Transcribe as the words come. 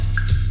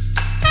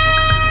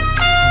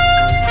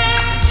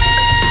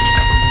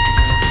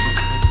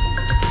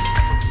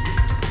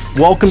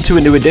Welcome to a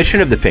new edition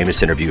of the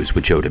Famous Interviews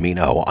with Joe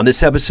Domino. On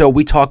this episode,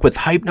 we talk with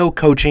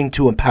Hypno-Coaching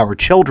to empower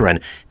children,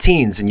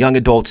 teens, and young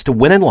adults to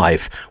win in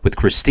life with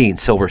Christine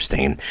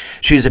Silverstein.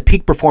 She is a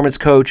peak performance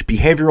coach,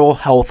 behavioral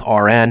health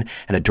RN,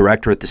 and a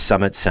director at the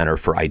Summit Center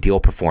for Ideal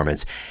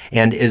Performance,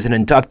 and is an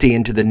inductee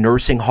into the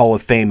Nursing Hall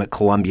of Fame at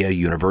Columbia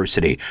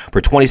University.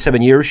 For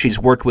 27 years, she's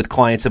worked with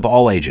clients of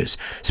all ages,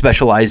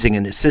 specializing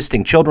in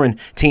assisting children,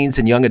 teens,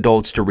 and young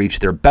adults to reach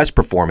their best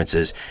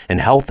performances in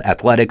health,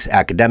 athletics,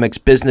 academics,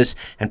 business,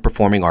 and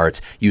performing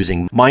arts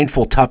using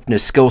mindful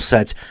toughness skill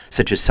sets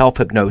such as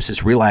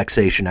self-hypnosis,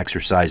 relaxation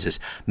exercises,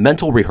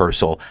 mental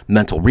rehearsal,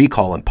 mental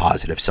recall, and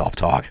positive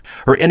self-talk.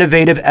 Her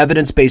innovative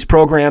evidence-based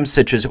programs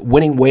such as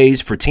Winning Ways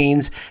for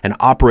Teens and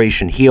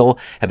Operation Heal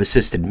have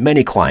assisted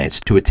many clients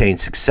to attain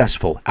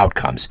successful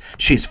outcomes.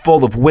 She's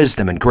full of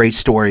wisdom and great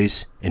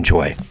stories.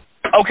 Enjoy.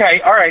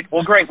 Okay, all right.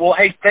 Well, great. Well,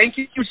 hey, thank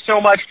you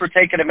so much for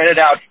taking a minute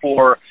out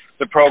for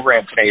the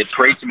program today. It's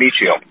great to meet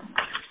you.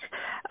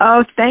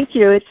 Oh, thank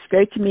you. It's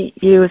great to meet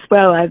you as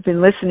well. I've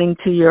been listening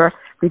to your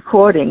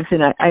recordings,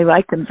 and I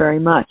like them very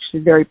much.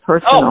 They're very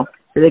personal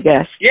for the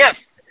guests. Yes.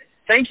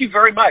 Thank you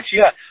very much.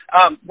 Yeah.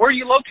 Where are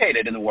you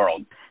located in the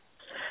world?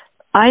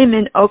 I am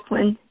in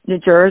Oakland, New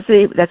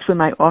Jersey. That's where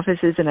my office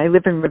is, and I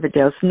live in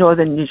Riverdale, it's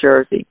northern New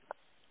Jersey.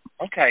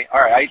 Okay.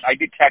 All right. I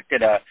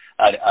detected a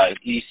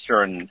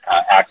Eastern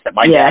accent.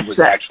 My dad was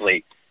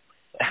actually...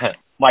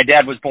 My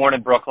dad was born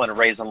in Brooklyn and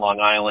raised in Long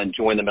Island,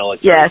 joined the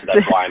military, yes. So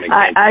that's why I'm in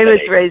Kansas I City.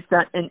 was raised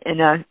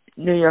in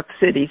New York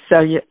City,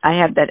 so I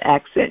have that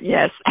accent,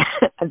 yes.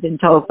 I've been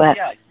told that.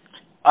 Yeah,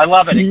 I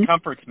love it. It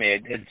comforts me.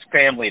 It's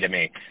family to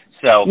me.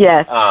 So,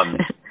 yes.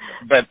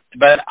 But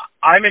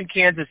I'm in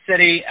Kansas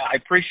City. I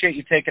appreciate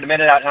you taking a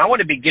minute out. And I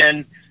want to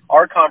begin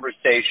our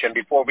conversation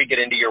before we get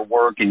into your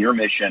work and your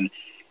mission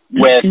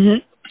with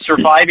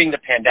surviving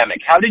the pandemic.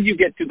 How did you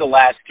get through the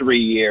last 3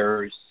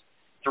 years,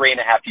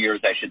 3.5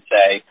 years, I should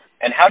say,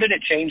 and how did it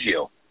change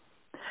you?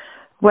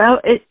 Well,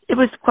 it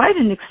was quite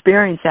an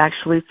experience,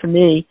 actually, for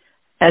me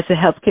as a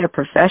healthcare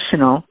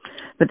professional.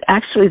 But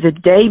actually, the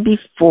day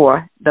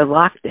before the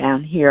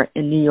lockdown here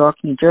in New York,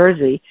 New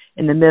Jersey,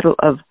 in the middle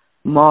of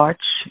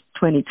March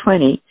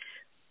 2020,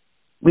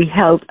 we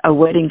held a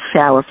wedding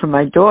shower for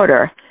my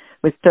daughter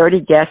with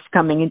 30 guests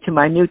coming into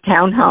my new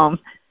townhome.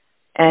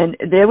 And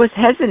there was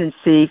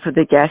hesitancy for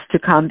the guests to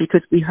come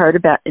because we heard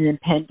about an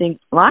impending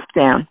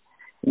lockdown.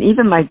 And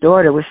even my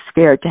daughter was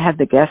scared to have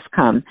the guests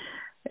come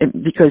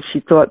because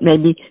she thought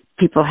maybe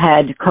people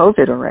had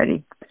COVID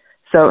already.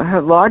 So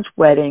her large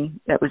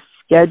wedding that was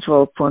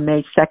scheduled for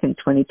May 2nd,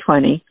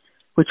 2020,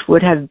 which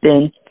would have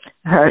been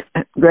her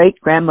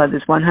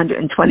great-grandmother's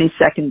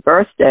 122nd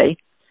birthday,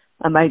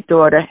 my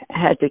daughter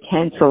had to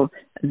cancel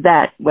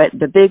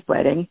the big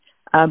wedding,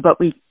 but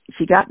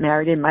she got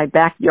married in my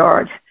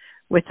backyard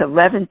with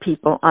 11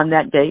 people on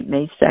that date,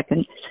 May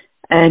 2nd,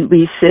 and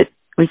we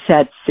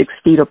sat 6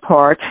 feet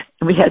apart,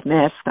 and we had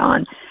masks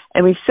on,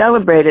 and we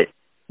celebrated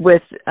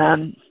with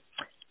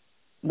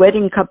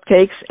wedding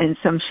cupcakes and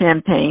some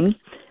champagne.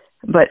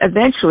 But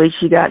eventually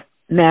she got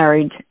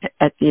married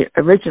at the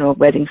original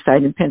wedding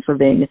site in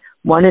Pennsylvania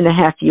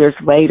 1.5 years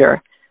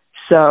later.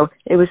 So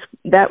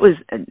that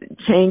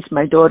changed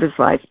my daughter's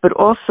life, but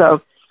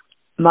also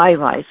my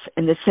life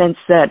in the sense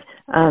that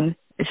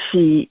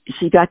she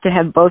got to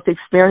have both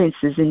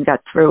experiences and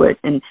got through it,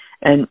 and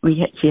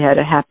she had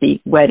a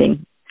happy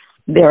wedding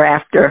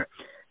thereafter.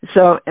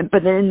 So,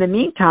 but in the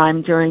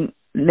meantime, during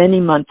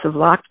many months of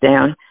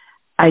lockdown,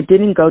 I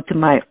didn't go to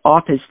my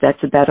office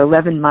that's about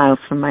 11 miles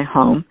from my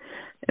home,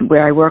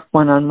 where I work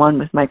one-on-one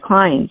with my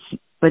clients,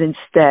 but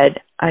instead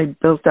I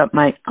built up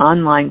my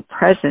online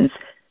presence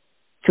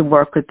to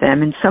work with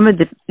them. And some of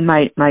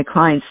my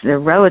clients, their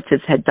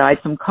relatives had died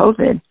from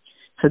COVID,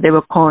 so they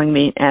were calling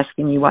me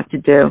asking me what to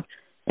do.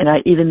 And I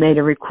even made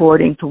a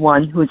recording to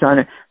one who was on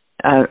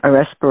a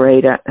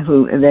respirator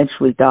who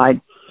eventually died,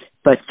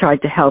 but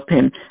tried to help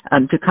him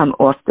to come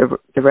off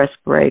the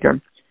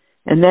respirator.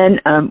 And then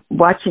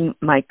watching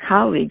my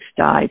colleagues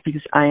die,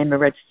 because I am a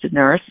registered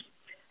nurse,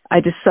 I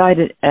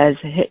decided as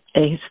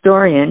a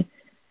historian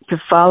to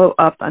follow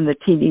up on the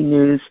TV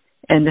news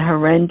and the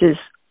horrendous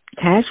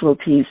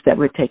casualties that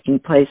were taking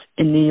place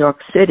in New York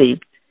City.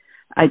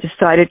 I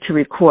decided to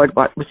record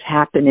what was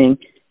happening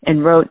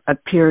and wrote a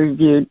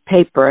peer-reviewed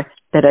paper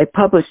that I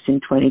published in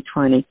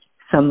 2020,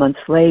 some months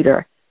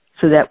later,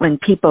 so that when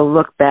people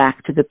look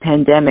back to the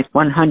pandemic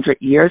 100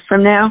 years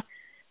from now,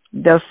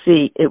 they'll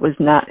see it was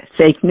not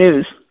fake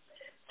news.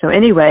 So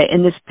anyway,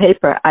 in this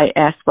paper, I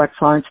asked what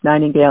Florence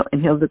Nightingale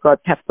and Hildegard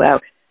Peplau,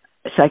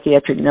 a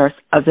psychiatric nurse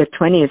of the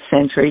 20th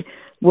century,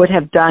 would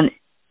have done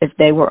if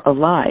they were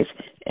alive,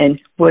 and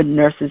would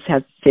nurses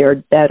have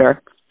fared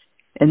better.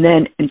 And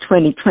then in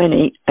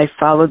 2020, I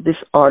followed this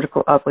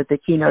article up with a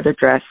keynote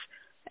address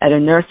at a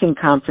nursing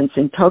conference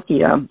in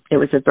Tokyo. It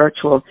was a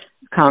virtual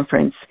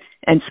conference,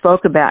 and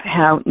spoke about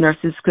how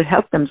nurses could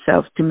help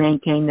themselves to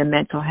maintain their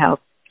mental health.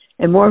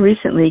 And more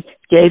recently,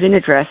 gave an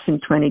address in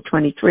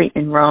 2023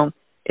 in Rome,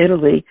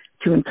 Italy,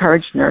 to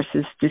encourage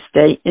nurses to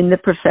stay in the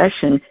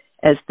profession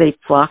as they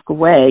flock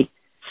away,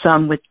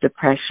 some with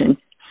depression,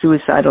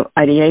 suicidal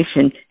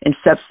ideation and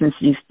substance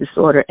use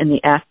disorder in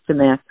the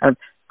aftermath of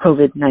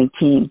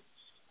COVID-19.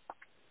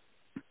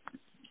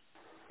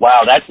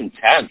 Wow, that's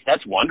intense.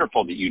 That's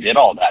wonderful that you did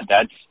all that.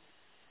 That's,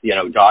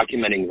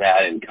 documenting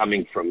that and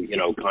coming from,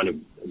 kind of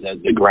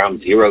the ground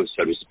zero,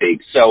 so to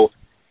speak. So,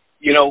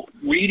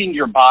 reading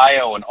your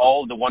bio and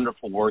all the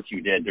wonderful work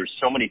you did, there's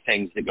so many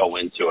things that go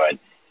into it.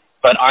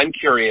 But I'm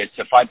curious,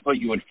 if I put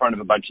you in front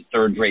of a bunch of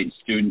third-grade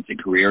students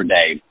at Career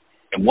Day,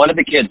 and one of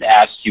the kids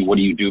asked you, what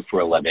do you do for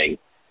a living,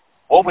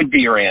 what would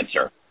be your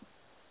answer?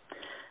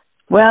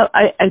 Well,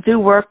 I do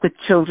work with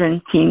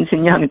children, teens,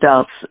 and young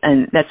adults,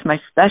 and that's my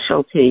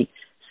specialty.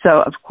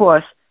 So, of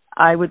course,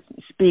 I would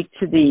speak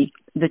to the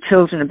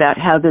children about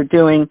how they're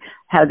doing,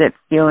 how they're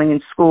feeling in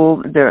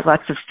school. There are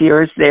lots of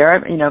fears there,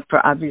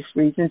 for obvious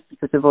reasons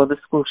because of all the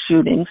school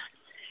shootings.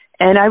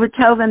 And I would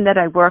tell them that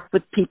I work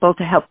with people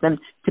to help them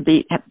to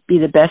be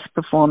the best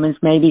performers,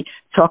 maybe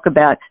talk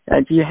about,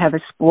 do you have a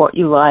sport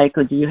you like,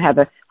 or do you have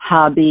a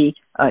hobby,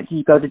 do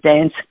you go to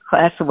dance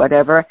class or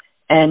whatever,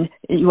 and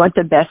you want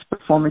the best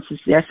performances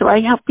there. So I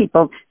help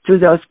people through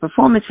those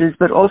performances,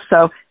 but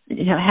also,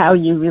 how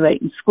you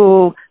relate in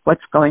school,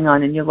 what's going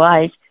on in your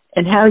life,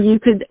 and how you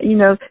could,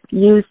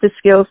 use the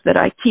skills that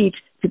I teach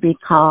to be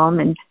calm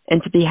and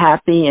to be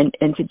happy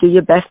and to do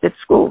your best at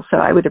school. So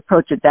I would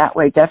approach it that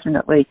way,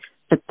 definitely,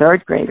 for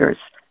third graders,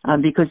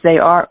 because they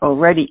are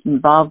already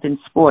involved in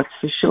sports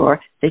for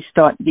sure. They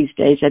start these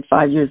days at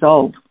 5 years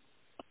old.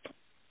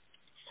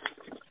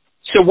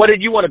 So what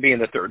did you want to be in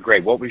the third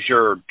grade? What was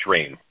your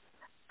dream?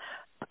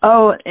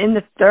 Oh, in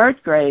the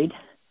third grade,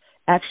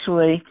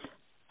 actually,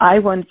 I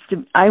wanted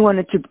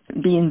to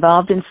be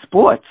involved in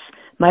sports.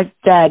 My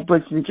dad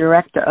was the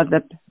director of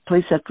the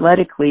Police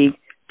Athletic League,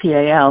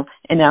 PAL,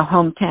 in our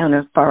hometown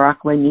of Far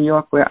Rockaway, New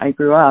York, where I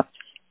grew up.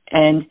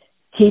 And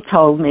he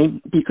told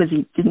me, because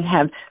he didn't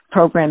have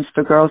programs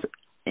for girls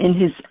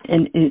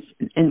within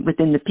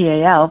the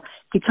PAL,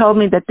 he told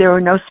me that there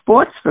were no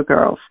sports for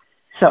girls.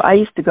 So I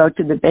used to go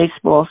to the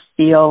baseball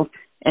field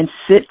and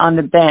sit on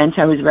the bench.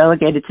 I was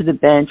relegated to the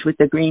bench with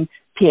the green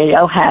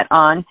PAL hat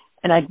on,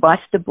 and I'd watch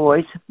the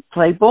boys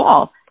play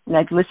ball, and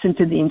I'd listen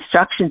to the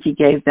instructions he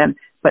gave them,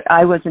 but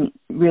I wasn't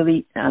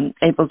really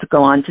able to go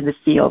on to the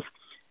field.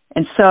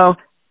 And so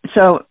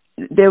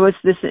there was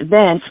this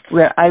event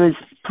where I was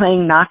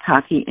playing knock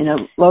hockey in a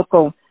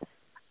local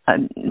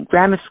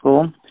grammar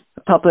school,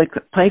 a public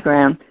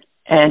playground,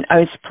 and I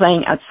was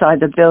playing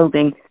outside the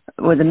building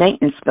where the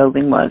maintenance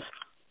building was.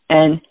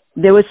 And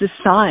there was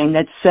a sign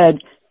that said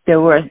there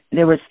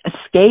was a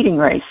skating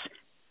race,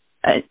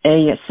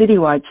 a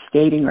citywide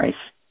skating race,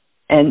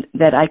 and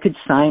that I could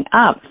sign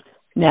up.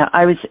 Now,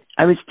 I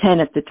was 10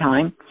 at the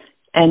time,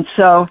 and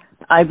so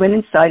I went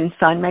inside and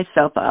signed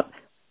myself up,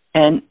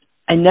 and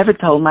I never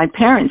told my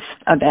parents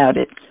about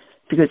it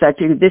because I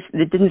figured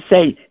it didn't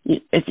say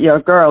if you're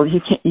a girl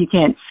you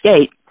can't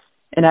skate,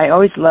 and I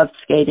always loved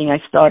skating. I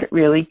started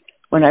really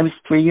when I was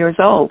 3 years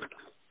old.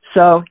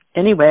 So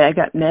anyway, I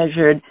got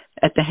measured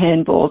at the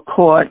handball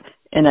court,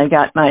 and I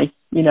got my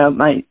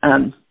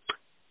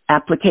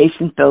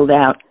application filled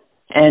out.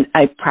 And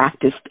I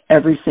practiced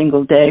every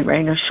single day,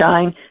 rain or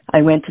shine.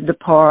 I went to the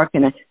park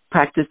and I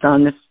practiced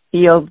on the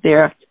field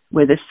there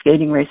where the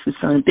skating race was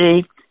going to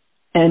be.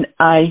 And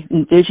I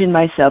envisioned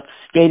myself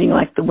skating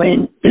like the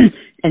wind.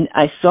 And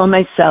I saw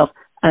myself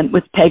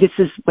with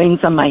Pegasus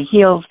wings on my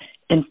heels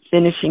and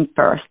finishing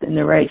first in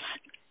the race.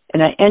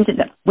 And I ended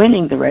up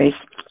winning the race.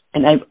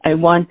 And I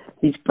won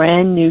these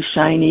brand new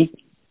shiny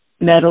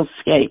metal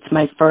skates,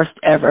 my first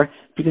ever,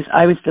 because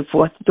I was the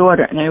fourth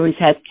daughter and I always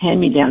had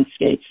hand-me-down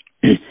skates.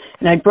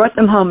 And I brought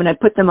them home and I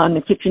put them on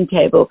the kitchen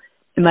table.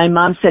 And my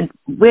mom said,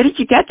 "Where did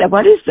you get that?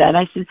 What is that?"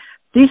 I said,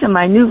 "These are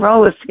my new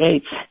roller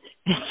skates."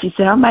 And she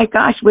said, "Oh my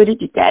gosh, where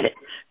did you get it?"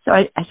 So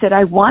I said,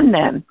 "I won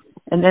them."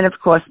 And then, of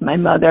course, my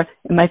mother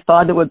and my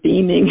father were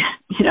beaming,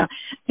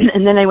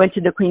 And then I went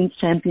to the Queen's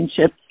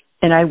Championship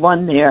and I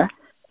won there.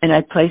 And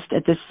I placed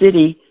at the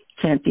city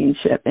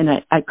championship. And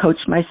I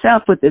coached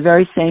myself with the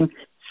very same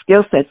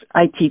skill sets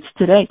I teach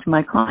today to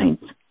my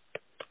clients.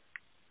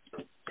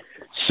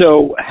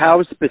 So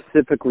how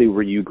specifically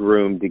were you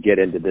groomed to get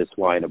into this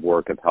line of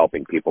work of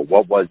helping people?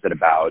 What was it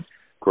about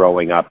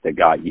growing up that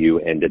got you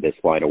into this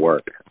line of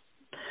work?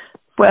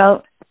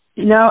 Well,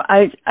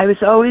 I was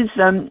always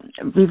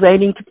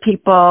relating to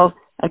people.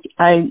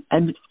 I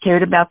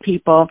cared about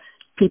people.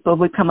 People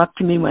would come up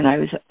to me when I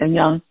was a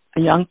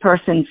young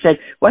person and said,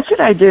 "What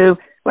should I do?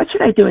 What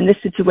should I do in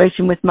this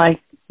situation with my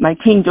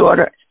teen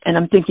daughter?" And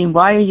I'm thinking,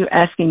 why are you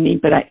asking me?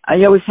 But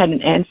I always had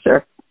an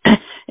answer.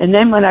 And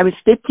then when I was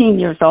 15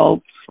 years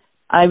old,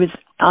 I was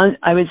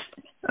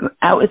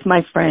out with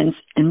my friends,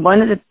 and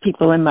one of the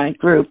people in my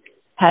group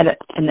had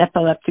an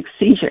epileptic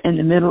seizure in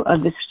the middle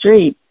of the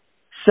street.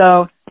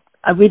 So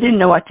we didn't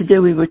know what to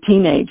do. We were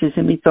teenagers,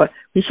 and we thought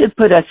we should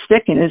put a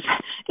stick in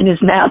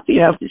his mouth,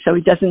 so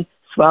he doesn't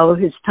swallow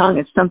his tongue.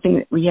 It's something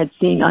that we had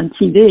seen on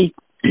TV.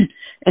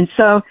 And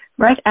so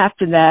right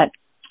after that,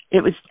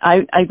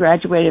 I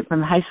graduated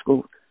from high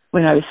school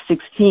when I was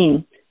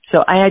 16.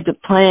 So I had to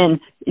plan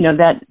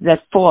that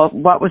fall,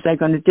 what was I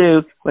going to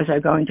do? Was I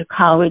going to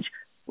college?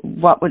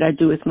 What would I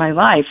do with my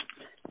life?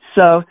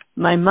 So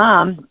my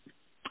mom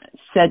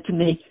said to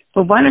me,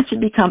 well, why don't you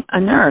become a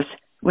nurse?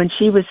 When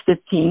she was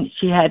 15,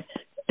 she had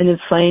an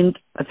inflamed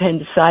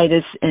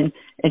appendicitis, and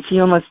she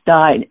almost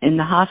died in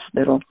the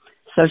hospital.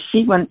 So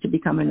she wanted to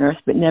become a nurse,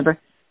 but never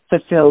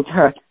fulfilled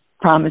her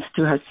promise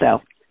to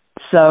herself.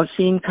 So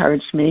she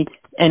encouraged me,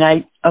 and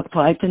I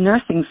applied to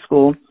nursing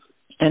school,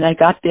 and I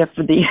got there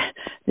for the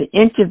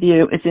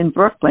interview. It's in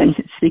Brooklyn.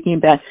 Speaking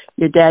about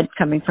your dad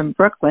coming from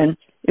Brooklyn,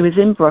 it was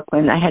in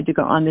Brooklyn. I had to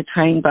go on the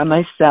train by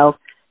myself,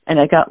 and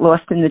I got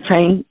lost in the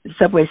train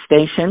subway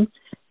station,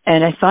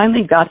 and I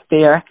finally got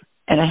there,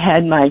 and I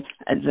had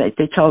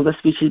they told us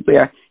we should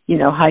wear,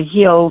 high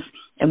heels,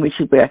 and we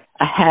should wear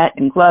a hat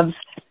and gloves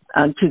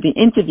to the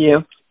interview.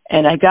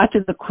 And I got to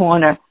the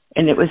corner,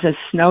 and it was a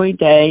snowy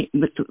day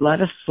with a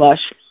lot of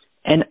slush,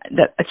 and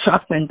a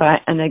truck went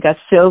by, and I got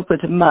filled with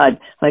mud,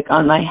 like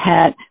on my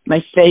hat, my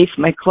face,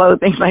 my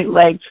clothing, my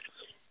legs,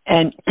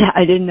 and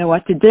I didn't know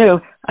what to do.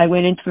 I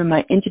went in for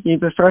my interview,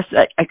 but first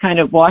I kind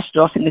of washed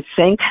off in the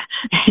sink,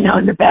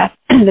 in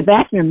the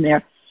bathroom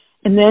there,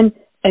 and then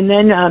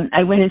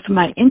I went in for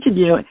my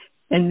interview,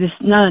 and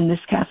this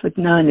Catholic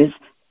nun is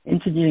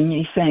interviewing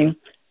me, saying,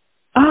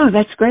 "Oh,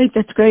 that's great,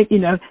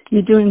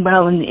 you're doing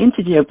well in the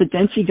interview." But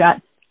then she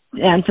got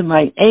down to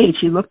my age.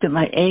 She looked at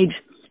my age,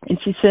 and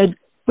she said,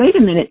 "Wait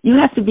a minute, you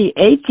have to be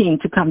 18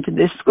 to come to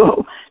this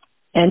school."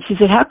 And she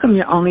said, "How come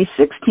you're only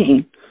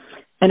 16?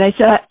 And I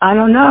said, I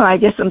don't know, I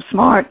guess I'm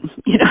smart,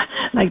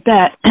 like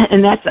that.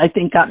 And that's, I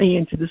think, got me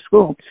into the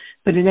school.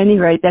 But at any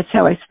rate, that's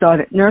how I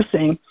started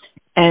nursing.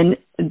 And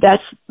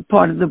that's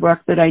part of the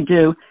work that I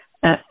do,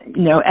 at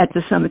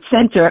the Summit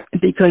Center,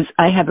 because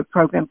I have a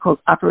program called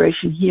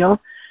Operation Heal,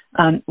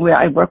 where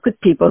I work with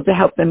people to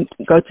help them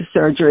go to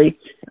surgery,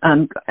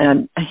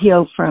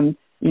 heal from,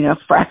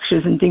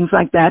 fractures and things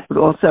like that, but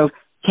also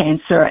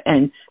cancer,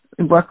 and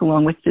work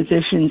along with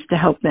physicians to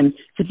help them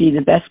to be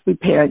the best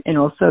prepared and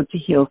also to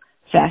heal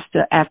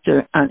faster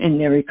after in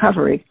their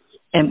recovery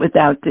and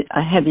without the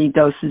heavy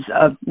doses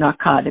of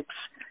narcotics.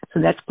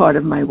 So that's part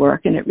of my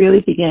work. And it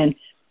really began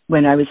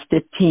when I was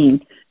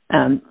 15,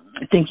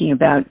 thinking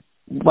about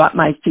what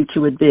my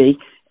future would be.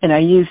 And I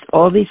used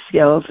all these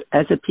skills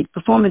as a peak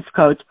performance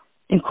coach,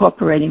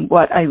 incorporating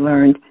what I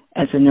learned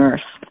as a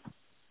nurse.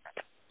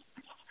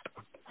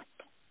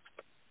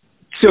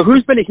 So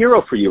who's been a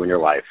hero for you in your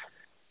life?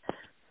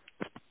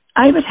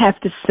 I would have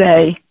to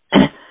say,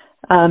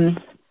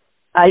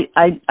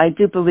 I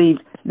do believe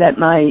that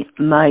my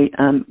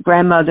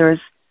grandmothers,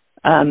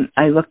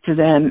 I look to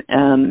them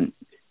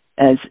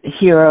as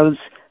heroes,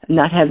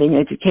 not having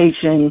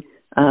education,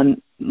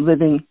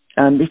 living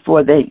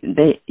before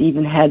they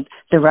even had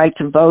the right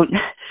to vote.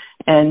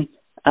 And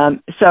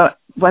so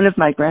one of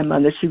my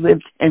grandmothers, she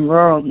lived in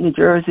rural New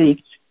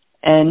Jersey,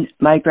 and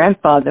my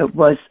grandfather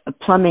was a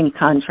plumbing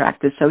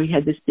contractor, so he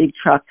had this big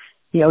truck.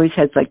 He always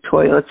had like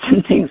toilets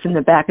and things in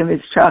the back of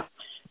his truck.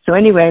 So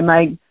anyway,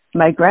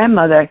 my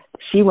grandmother,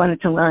 she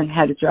wanted to learn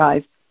how to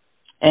drive.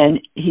 And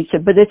he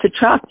said, but it's a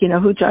truck,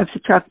 who drives a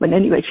truck? But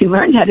anyway, she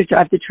learned how to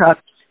drive the truck.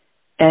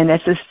 And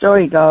as the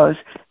story goes,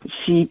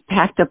 she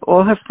packed up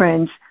all her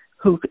friends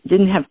who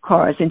didn't have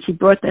cars, and she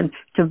brought them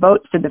to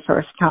vote for the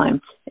first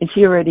time. And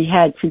she already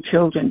had 2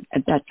 children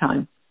at that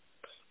time.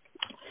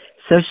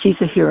 So she's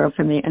a hero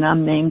for me, and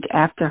I'm named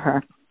after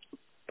her.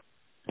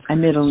 I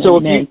middle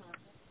name.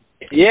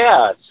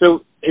 So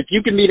if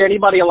you could meet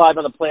anybody alive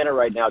on the planet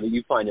right now that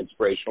you find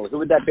inspirational, who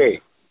would that be?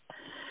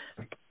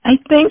 I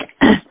think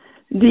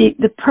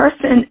the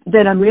person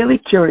that I'm really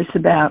curious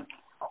about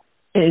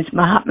is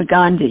Mahatma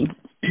Gandhi.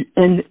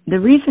 And the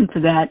reason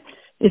for that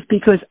is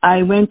because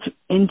I went to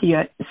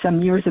India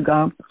some years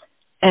ago,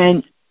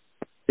 and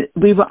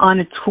we were on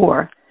a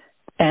tour,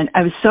 and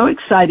I was so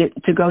excited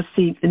to go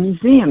see the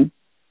museum.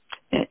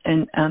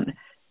 And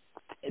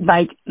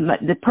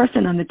the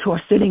person on the tour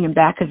sitting in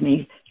back of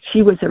me,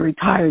 she was a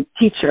retired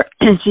teacher,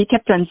 and she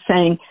kept on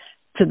saying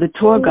to the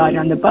tour guide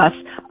on the bus,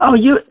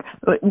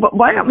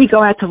 why don't we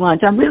go out to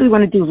lunch? I really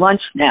want to do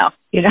lunch now,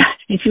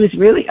 And she was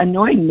really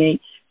annoying me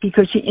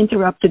because she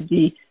interrupted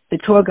the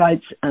tour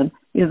guide's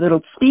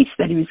little speech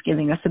that he was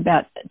giving us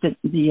about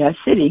the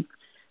city.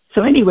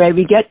 So anyway,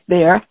 we get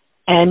there,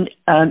 and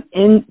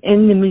in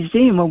the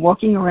museum, we're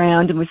walking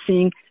around and we're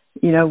seeing,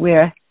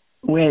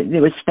 where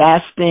there was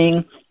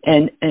fasting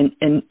and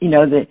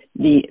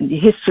the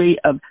history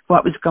of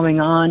what was going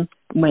on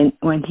when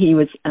he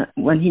was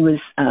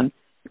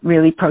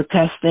really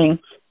protesting.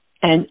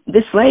 And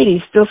this lady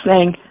is still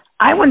saying,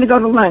 I want to go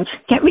to lunch.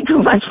 Can't we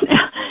do lunch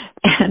now?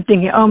 And I'm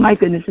thinking, oh my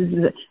goodness, this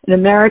is an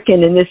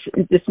American in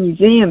this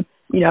museum.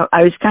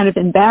 I was kind of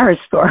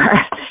embarrassed for her,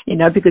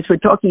 because we're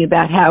talking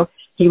about how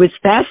he was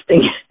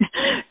fasting.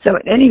 So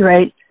at any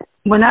rate,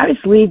 when I was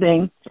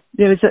leaving,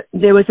 there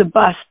was a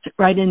bust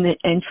right in the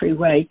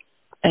entryway,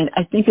 and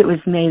I think it was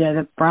made out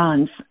of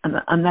bronze.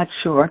 I'm not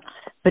sure,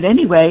 but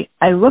anyway,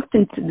 I looked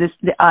into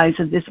the eyes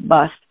of this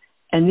bust,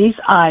 and these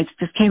eyes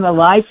just came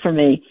alive for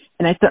me.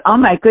 And I thought, oh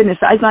my goodness,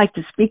 I'd like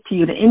to speak to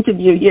you, to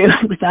interview you,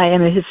 because I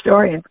am a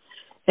historian.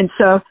 And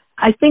so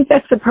I think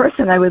that's the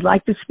person I would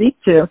like to speak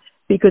to,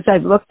 because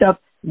I've looked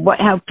up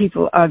how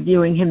people are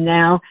viewing him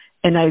now,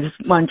 and I was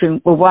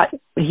wondering, well, what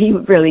he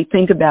would really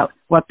think about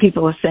what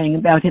people are saying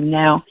about him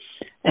now,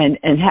 and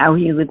how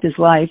he lived his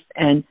life,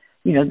 and,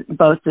 you know,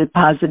 both the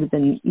positive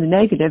and the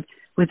negative,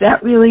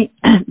 without really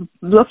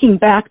looking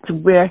back to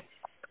where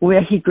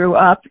he grew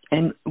up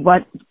and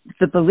what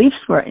the beliefs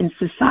were in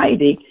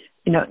society,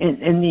 you know,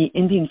 in the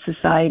Indian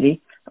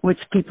society, which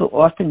people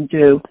often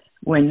do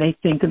when they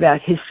think about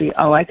history.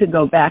 Oh, I could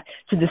go back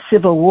to the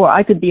Civil War.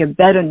 I could be a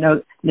better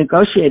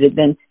negotiator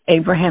than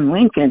Abraham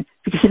Lincoln,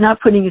 because you're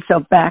not putting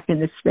yourself back in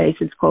this space.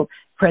 It's called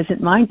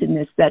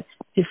present-mindedness that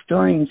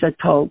historians are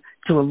told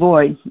to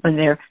avoid when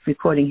they're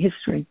recording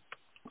history.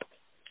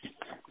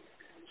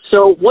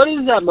 So what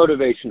is that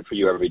motivation for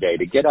you every day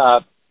to get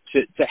up,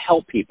 to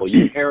help people?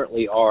 You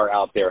inherently are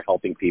out there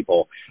helping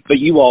people, but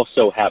you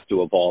also have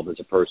to evolve as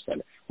a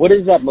person. What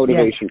is that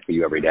motivation for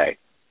you every day?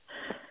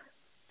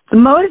 The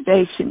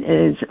motivation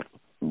is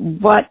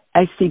what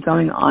I see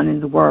going on in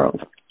the world.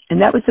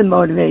 And that was the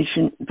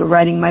motivation for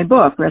writing my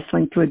book,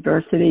 Wrestling Through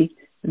Adversity,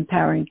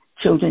 Empowering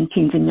Children,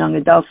 Teens, and Young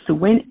Adults to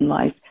Win in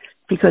Life,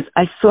 because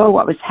I saw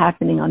what was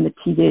happening on the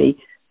TV,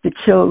 the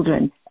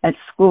children at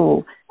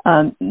school,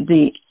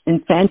 the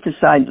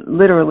infanticide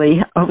literally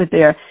over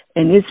there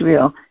in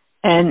Israel,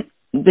 and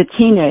the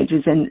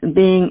teenagers, and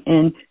being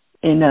in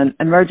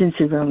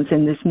emergency rooms,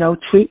 and there's no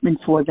treatment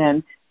for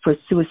them for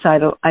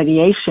suicidal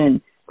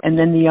ideation, and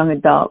then the young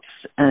adults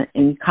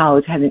in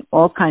college having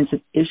all kinds of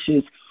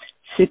issues.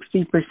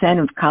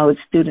 60% of college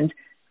students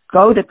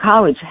go to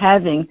college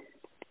having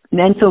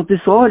mental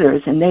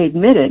disorders, and they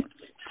admit it.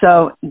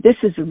 So this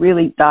is a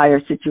really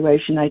dire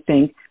situation, I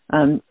think,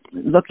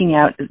 looking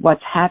at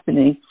what's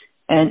happening.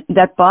 And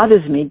that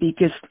bothers me,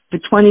 because for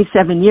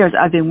 27 years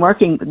I've been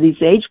working with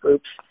these age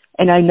groups,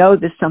 and I know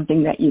there's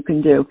something that you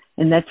can do,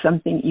 and that's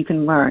something you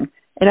can learn.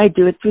 And I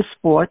do it through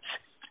sports.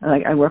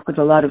 Like, I work with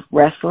a lot of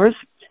wrestlers,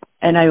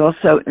 and I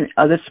also in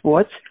other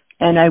sports,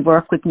 and I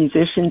work with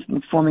musicians,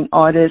 performing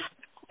artists,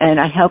 and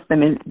I help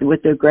them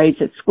with their grades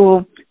at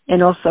school,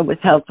 and also with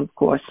health, of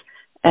course.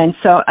 And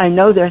so I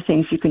know there are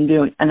things you can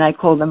do, and I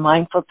call them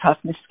mindful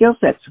toughness skill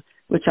sets,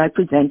 which I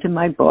present in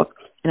my book,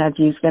 and I've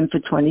used them for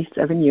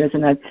 27 years,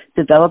 and I've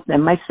developed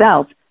them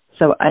myself.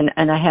 So,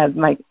 and I have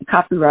my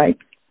copyright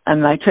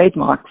and my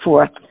trademark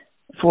for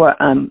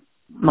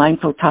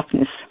mindful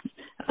toughness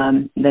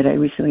that I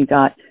recently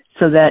got,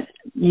 so that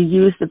you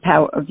use the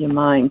power of your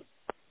mind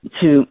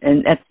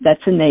and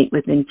that's innate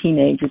within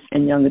teenagers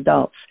and young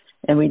adults,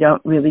 and we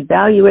don't really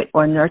value it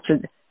or nurture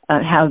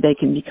how they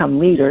can become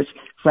leaders,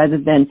 rather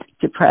than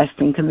depressed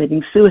and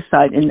committing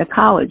suicide in the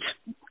college.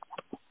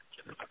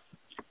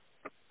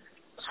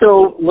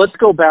 So let's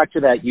go back to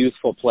that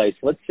youthful place.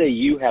 Let's say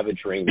you have a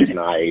dream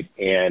tonight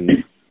and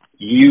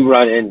you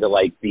run into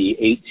like the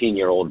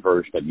 18-year-old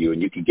version of you,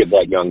 and you could give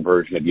that young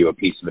version of you a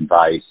piece of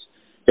advice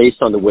based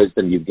on the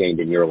wisdom you've gained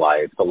in your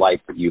life, the life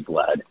that you've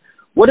led.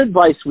 What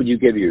advice would you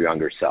give your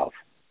younger self?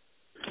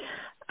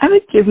 I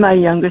would give my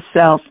younger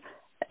self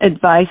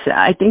advice.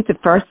 I think the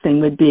first thing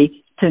would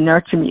be to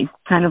nurture me,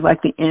 kind of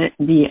like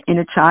the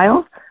inner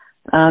child,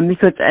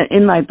 because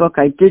in my book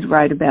I did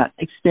write about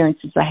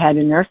experiences I had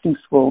in nursing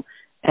school,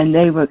 and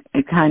they were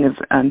kind of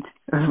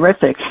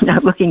horrific. Now,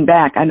 looking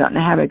back, I don't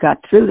know how I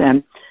got through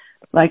them.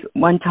 Like,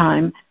 one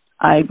time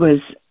I was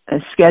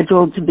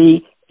scheduled to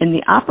be in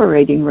the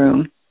operating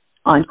room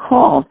on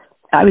call.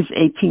 I was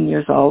 18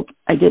 years old.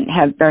 I didn't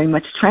have very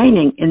much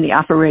training in the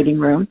operating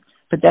room,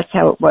 but that's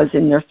how it was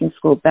in nursing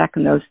school back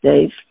in those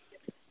days.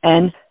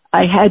 And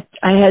I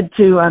had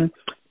to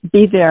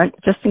be there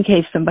just in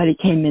case somebody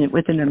came in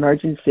with an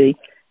emergency.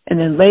 And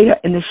then later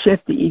in the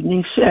shift, the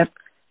evening shift,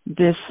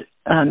 this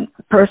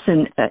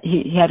person,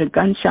 he had a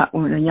gunshot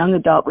wound, a young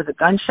adult with a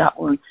gunshot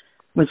wound,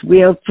 was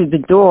wheeled to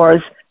the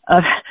doors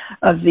of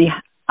the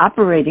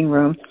operating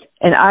room,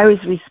 and I was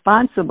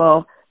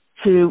responsible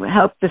to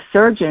help the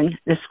surgeon,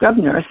 the scrub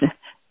nurse,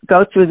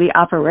 go through the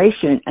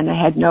operation, and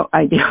I had no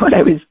idea what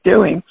I was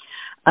doing.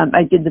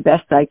 I did the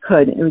best I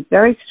could. It was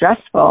very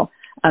stressful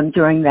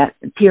during that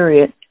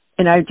period,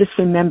 and I just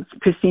remember,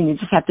 Christine, you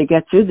just have to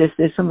get through this.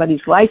 There's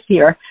somebody's life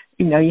here.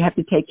 You know, you have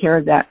to take care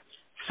of that.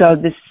 So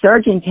the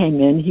surgeon came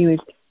in.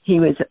 He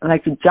was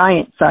like a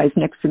giant size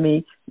next to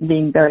me,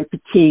 being very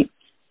petite,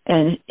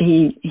 and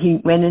he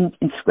went in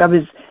and scrubbed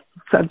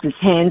his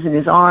hands and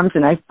his arms,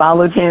 and I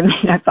followed him,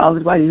 and I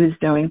followed what he was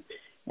doing.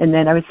 And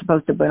then I was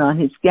supposed to put on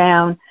his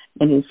gown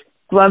and his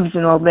gloves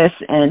and all this,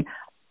 and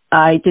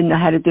I didn't know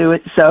how to do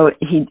it, so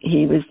he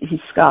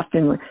scoffed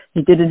and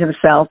he did it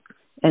himself.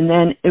 And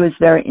then it was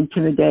very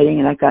intimidating,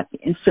 and I got the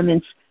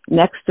instruments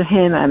next to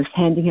him. I was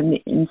handing him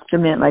the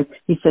instrument, like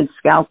he said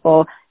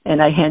scalpel,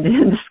 and I handed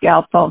him the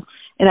scalpel.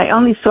 And I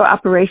only saw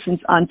operations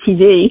on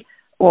TV,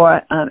 or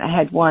I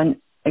had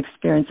one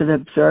experience of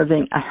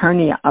observing a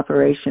hernia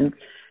operation.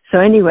 So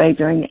anyway,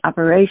 during the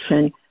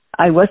operation,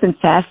 I wasn't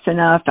fast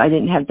enough. I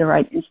didn't have the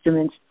right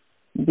instruments.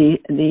 The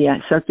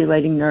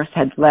circulating nurse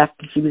had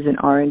left. She was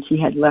an RN. She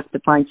had left to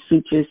find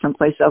sutures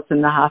someplace else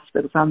in the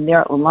hospital. So I'm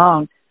there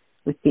alone.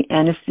 with the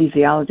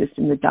anesthesiologist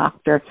and the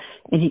doctor,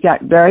 and he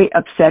got very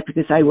upset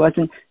because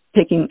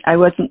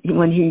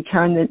when he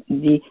turned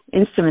the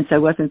instruments, I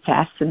wasn't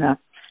fast enough.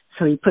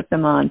 So he put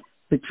them on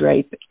the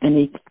drape,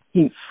 and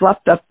he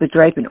fluffed up the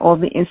drape, and all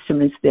the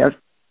instruments there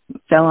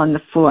fell on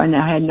the floor, and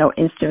I had no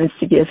instruments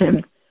to give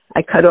him.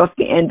 I cut off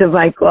the end of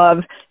my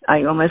glove.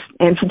 I almost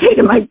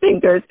amputated my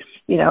fingers,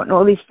 and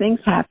all these things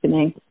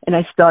happening. And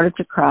I started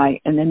to cry.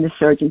 And then the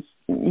surgeon,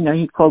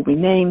 he called me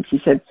names. He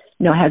said,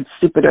 how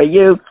stupid are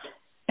you?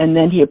 And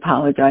then he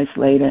apologized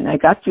later. And I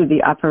got through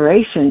the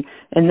operation.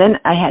 And then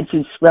I had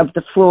to scrub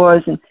the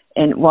floors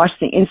and wash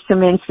the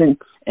instruments and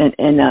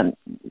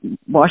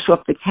wash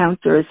off the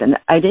counters. And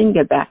I didn't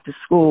get back to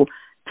school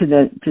to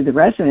the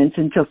residents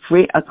until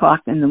 3:00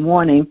 in the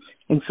morning,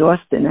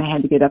 exhausted. And I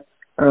had to get up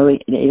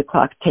early at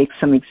 8:00, take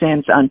some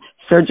exams on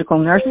surgical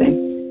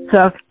nursing.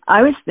 So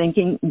I was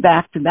thinking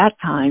back to that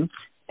time,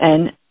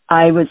 and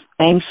I was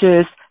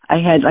anxious. I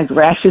had like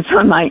rashes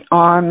on my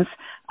arms.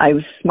 I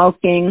was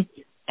smoking,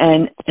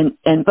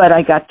 but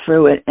I got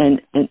through it,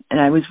 and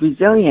I was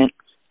resilient.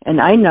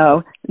 And I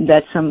know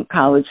that some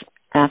college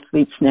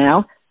athletes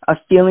now are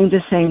feeling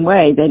the same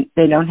way.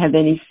 They don't have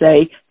any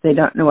say. They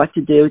don't know what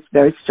to do. It's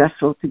very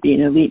stressful to be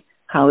an elite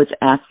college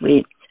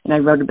athlete. And I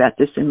wrote about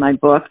this in my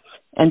book.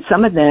 And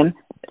some of them,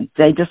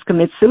 they just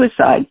commit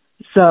suicide.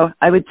 So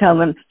I would tell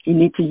them, you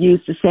need to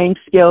use the same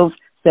skills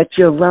that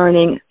you're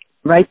learning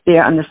right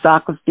there on the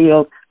soccer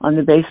field, on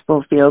the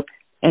baseball field,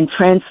 and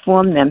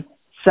transform them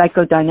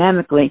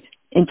psychodynamically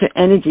into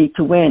energy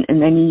to win.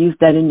 And then you use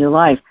that in your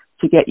life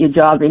to get your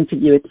job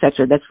interview,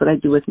 etc. That's what I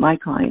do with my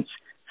clients.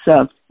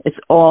 So it's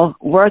all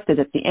worth it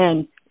at the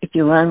end if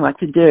you learn what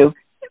to do,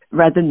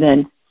 rather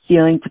than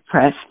feeling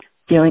depressed,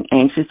 feeling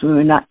anxious when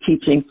we're not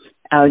teaching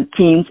our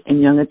teens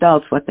and young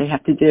adults what they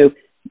have to do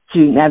to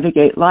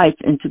navigate life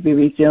and to be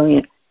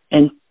resilient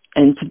and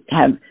to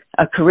have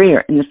a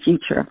career in the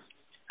future.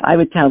 I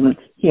would tell them,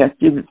 here,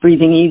 do the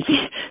breathing easy,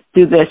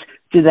 do this,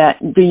 do that,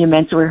 do your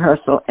mental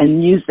rehearsal,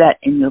 and use that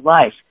in your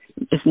life.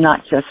 It's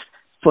not just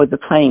for the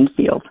playing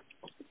field.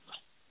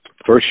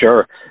 For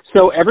sure.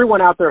 So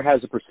everyone out there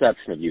has a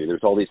perception of you.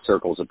 There's all these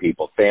circles of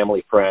people,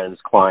 family, friends,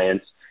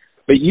 clients,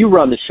 but you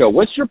run the show.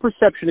 What's your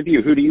perception of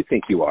you? Who do you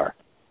think you are?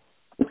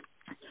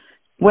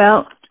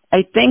 Well,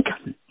 I think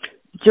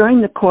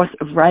during the course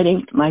of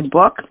writing my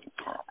book,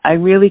 I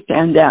really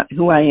found out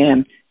who I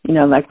am,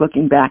 like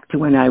looking back to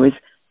when I was,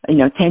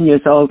 10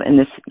 years old and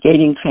this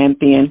skating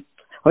champion,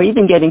 or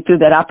even getting through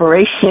that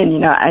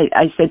operation,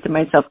 I said to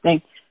myself,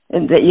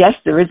 that yes,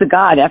 there is a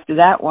God after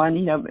that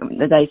one,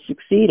 that I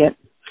succeeded.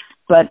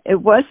 But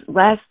it was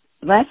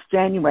last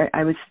January,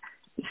 I was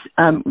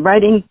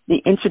writing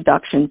the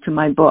introduction to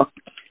my book,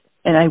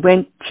 and I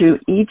went to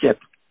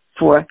Egypt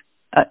for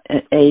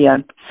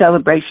a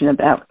celebration of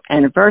our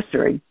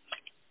anniversary.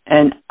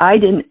 And I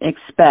didn't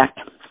expect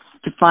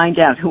to find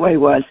out who I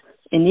was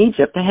in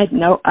Egypt. I had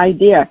no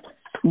idea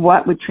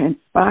what would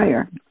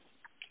transpire.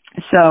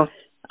 So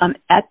I'm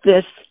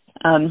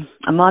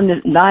on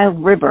the Nile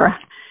River,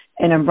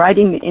 and I'm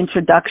writing the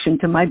introduction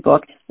to my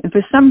book. And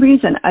for some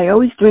reason, I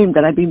always dreamed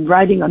that I'd be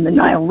riding on the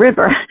Nile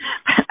River.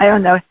 I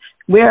don't know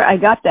where I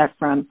got that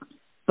from,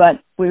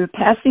 but we were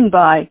passing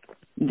by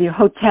the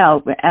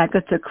hotel where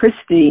Agatha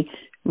Christie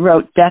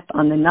wrote Death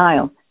on the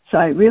Nile. So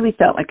I really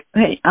felt like,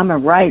 hey, I'm a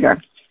writer.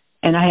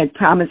 And I had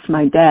promised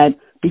my dad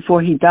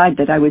before he died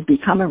that I would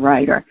become a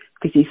writer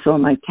because he saw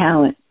my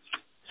talent.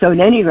 So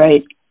at any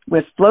rate,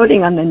 we're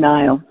floating on the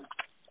Nile,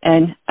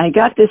 and I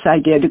got this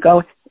idea to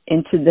go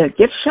into the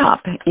gift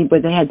shop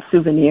where they had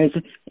souvenirs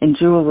and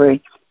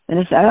jewelry. And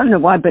I said, I don't know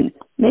why, but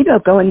maybe I'll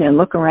go in there and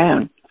look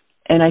around.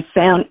 And I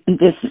found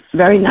this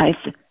very nice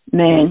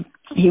man.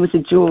 He was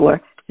a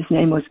jeweler. His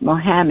name was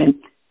Mohammed.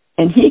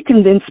 And he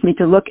convinced me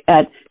to look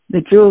at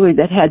the jewelry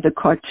that had the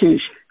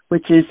cartouche,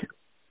 which is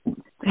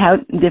how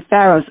the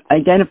pharaohs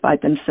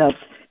identified themselves.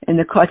 And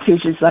the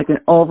cartouche is like an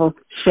oval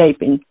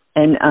shape, and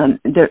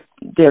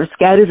they're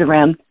scattered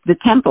around the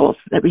temples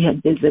that we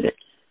had visited.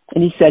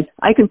 And he said,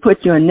 I can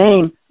put your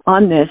name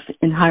on this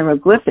in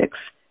hieroglyphics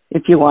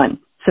if you want.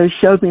 So he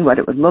showed me what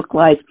it would look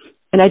like,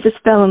 and I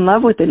just fell in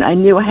love with it. I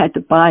knew I had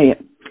to buy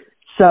it.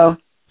 So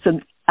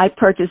I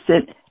purchased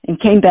it and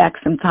came back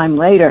some time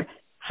later.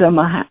 So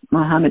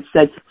Mohammed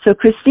said, so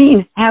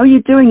Christine, how are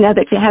you doing now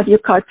that you have your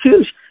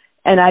cartouche?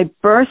 And I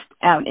burst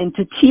out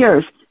into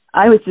tears.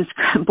 I was just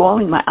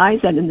bawling my eyes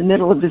out in the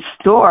middle of the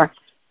store,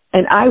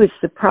 and I was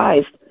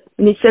surprised.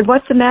 And he said,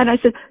 what's the matter? I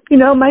said,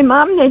 my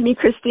mom named me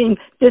Christine.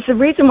 There's a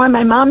reason why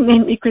my mom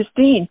named me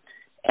Christine.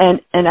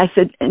 And I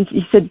said, and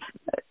he said,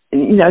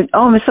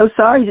 oh, I'm so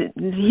sorry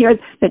to hear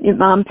that your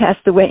mom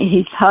passed away. And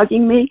he's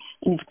hugging me,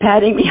 and he's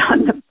patting me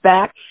on the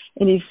back,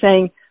 and he's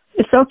saying,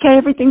 it's okay,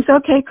 everything's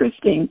okay,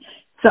 Christine.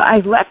 So I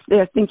left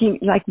there thinking,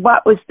 like,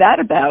 what was that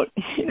about?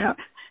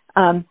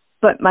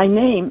 But my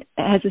name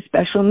has a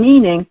special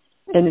meaning,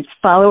 and it's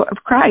follower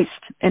of Christ.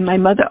 And my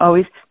mother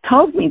always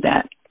told me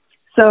that.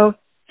 So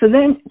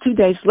then 2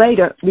 days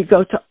later, we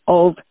go to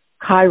Old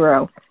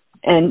Cairo,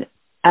 and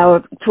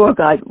our tour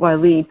guide,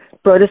 Waleed,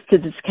 brought us to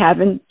this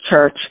cabin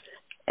church,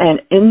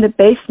 And in the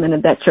basement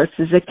of that church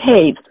is a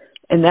cave,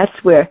 and that's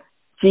where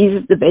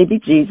Jesus, the baby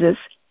Jesus,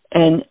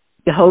 and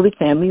the Holy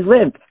Family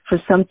lived for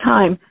some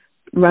time,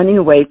 running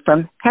away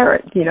from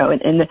Herod, in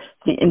the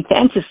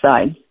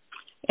infanticide.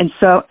 And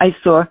so I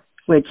saw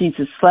where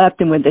Jesus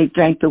slept and where they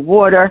drank the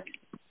water,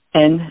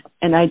 and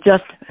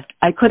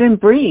I couldn't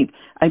breathe.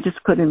 I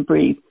just couldn't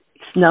breathe,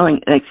 knowing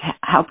like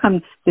how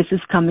come this is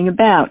coming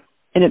about.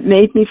 And it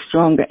made me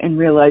stronger and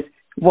realize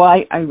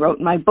why I wrote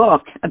my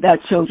book about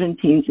children,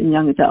 teens, and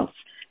young adults.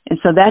 And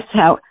so that's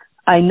how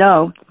I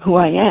know who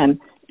I am.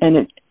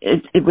 And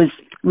it was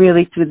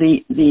really through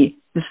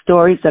the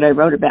stories that I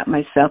wrote about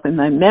myself in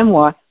my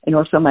memoir, and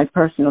also my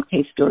personal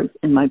case stories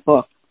in my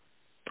book.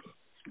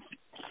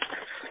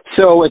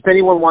 So if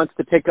anyone wants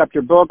to pick up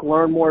your book,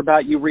 learn more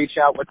about you, reach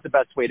out, what's the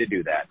best way to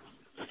do that?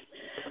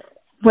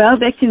 Well,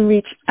 they can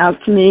reach out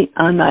to me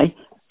on my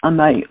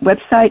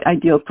website,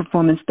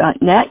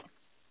 idealperformance.net,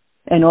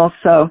 and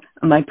also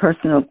on my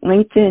personal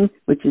LinkedIn,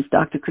 which is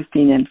Dr.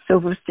 Christine M.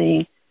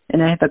 Silverstein,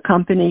 and I have a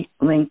company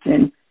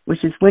LinkedIn,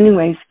 which is Winning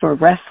Ways for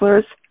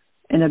Wrestlers,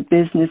 and a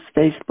business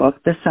Facebook,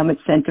 the Summit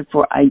Center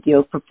for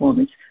Ideal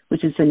Performance,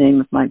 which is the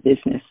name of my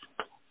business.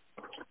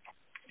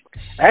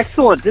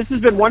 Excellent. This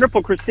has been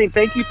wonderful, Christine.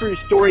 Thank you for your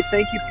story.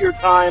 Thank you for your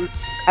time.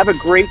 Have a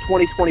great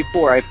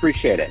 2024. I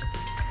appreciate it.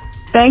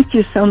 Thank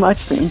you so much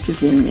for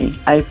interviewing me.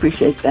 I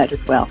appreciate that as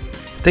well.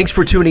 Thanks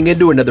for tuning in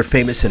to another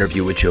famous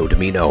interview with Joe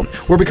Dimino,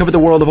 where we cover the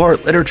world of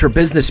art, literature,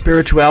 business,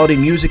 spirituality,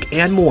 music,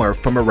 and more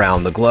from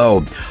around the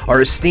globe.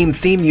 Our esteemed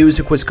theme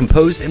music was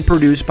composed and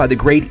produced by the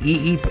great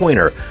E.E.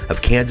 Pointer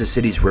of Kansas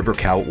City's River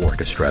Cow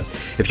Orchestra.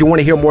 If you want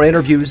to hear more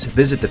interviews,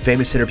 visit the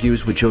Famous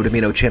Interviews with Joe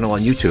Dimino channel on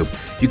YouTube.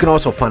 You can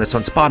also find us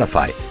on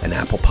Spotify and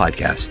Apple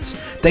Podcasts.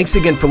 Thanks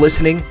again for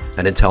listening,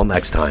 and until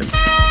next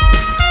time.